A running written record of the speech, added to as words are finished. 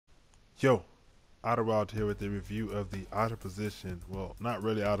Yo, IDOLWILD here with a review of the out of position, well, not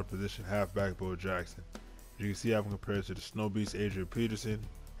really out of position, halfback Bo Jackson. As you can see, I've compared to the Snow Beast Adrian Peterson.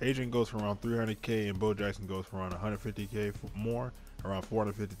 Adrian goes for around 300k and Bo Jackson goes for around 150k more, around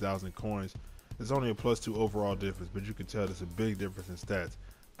 450,000 coins. There's only a +2 overall difference, but you can tell there's a big difference in stats.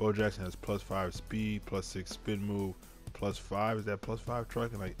 Bo Jackson has +5 speed, +6 spin move, +5, is that +5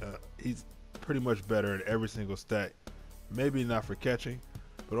 trucking? He's pretty much better in every single stat. Maybe not for catching,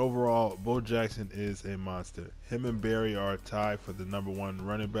 but overall, Bo Jackson is a monster. Him and Barry are tied for the #1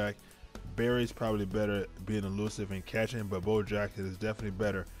 running back. Barry's probably better at being elusive and catching, but Bo Jackson is definitely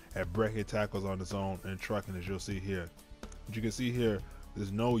better at breaking tackles on his own and trucking, as you'll see here. As you can see here,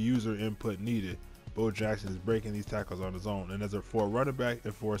 there's no user input needed. Bo Jackson is breaking these tackles on his own, and for a running back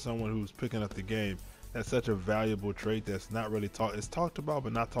and for someone who's picking up the game, that's such a valuable trait that's not really it's talked about,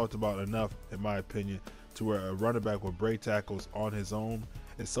 but not talked about enough, in my opinion, to where a running back will break tackles on his own.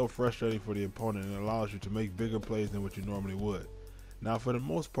 It's so frustrating for the opponent and allows you to make bigger plays than what you normally would. Now, for the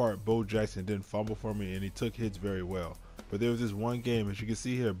most part, Bo Jackson didn't fumble for me, and he took hits very well. But there was this one game, as you can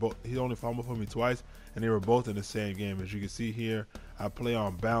see here, he only fumbled for me twice, and they were both in the same game. As you can see here, I play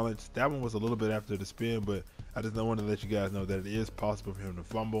on balance. That one was a little bit after the spin, but I just want to let you guys know that it is possible for him to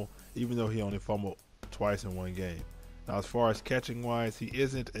fumble, even though he only fumbled twice in one game. Now, as far as catching wise, he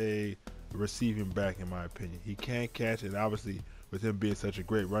isn't a receiving back, in my opinion. He can catch, and obviously with him being such a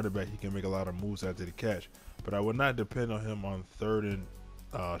great running back, he can make a lot of moves after the catch. But I would not depend on him on third and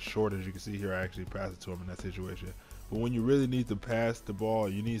short. As you can see here, I actually passed it to him in that situation. But when you really need to pass the ball,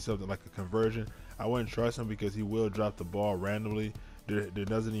 you need something like a conversion, I wouldn't trust him because he will drop the ball randomly. There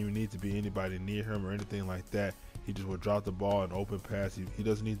doesn't even need to be anybody near him or anything like that. He just will drop the ball and open pass. He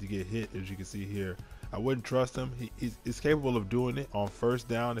doesn't need to get hit, as you can see here. I wouldn't trust him. He's capable of doing it on first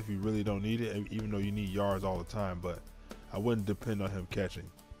down if you really don't need it, even though you need yards all the time, but I wouldn't depend on him catching.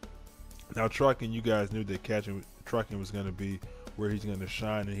 Now, trucking, you guys knew that trucking was going to be where he's going to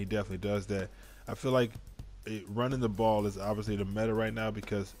shine, and he definitely does that. I feel like running the ball is obviously the meta right now,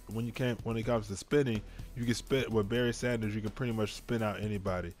 because when it comes to spinning, you can spin with Barry Sanders. You can pretty much spin out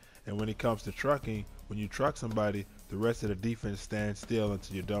anybody, and when it comes to trucking, when you truck somebody, the rest of the defense stands still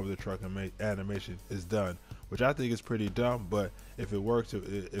until you're done with the truck animation is done, which I think is pretty dumb. But if it works,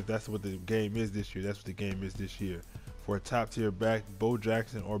 if that's what the game is this year, that's what the game is this year. For a top tier back, Bo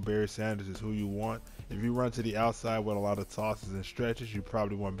Jackson or Barry Sanders is who you want. If you run to the outside with a lot of tosses and stretches, you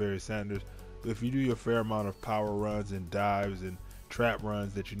probably want Barry Sanders. But if you do your fair amount of power runs and dives and trap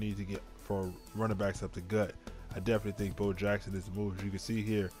runs that you need to get for running backs up the gut, I definitely think Bo Jackson is the move. As you can see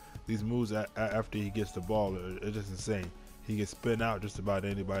here, these moves after he gets the ball are just insane. He can spin out just about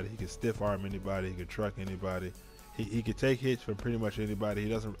anybody. He can stiff arm anybody. He can truck anybody. He can take hits from pretty much anybody. He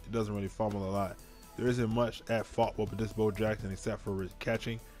doesn't really fumble a lot. There isn't much at fault with this Bo Jackson except for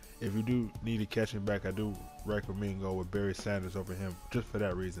catching. If you do need a catching back, I do recommend go with Barry Sanders over him just for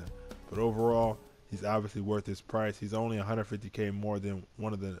that reason. But overall, he's obviously worth his price. He's only 150k more than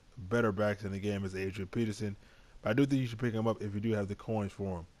one of the better backs in the game, is Adrian Peterson. But I do think you should pick him up if you do have the coins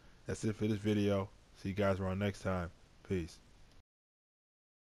for him. That's it for this video. See you guys around next time. Peace.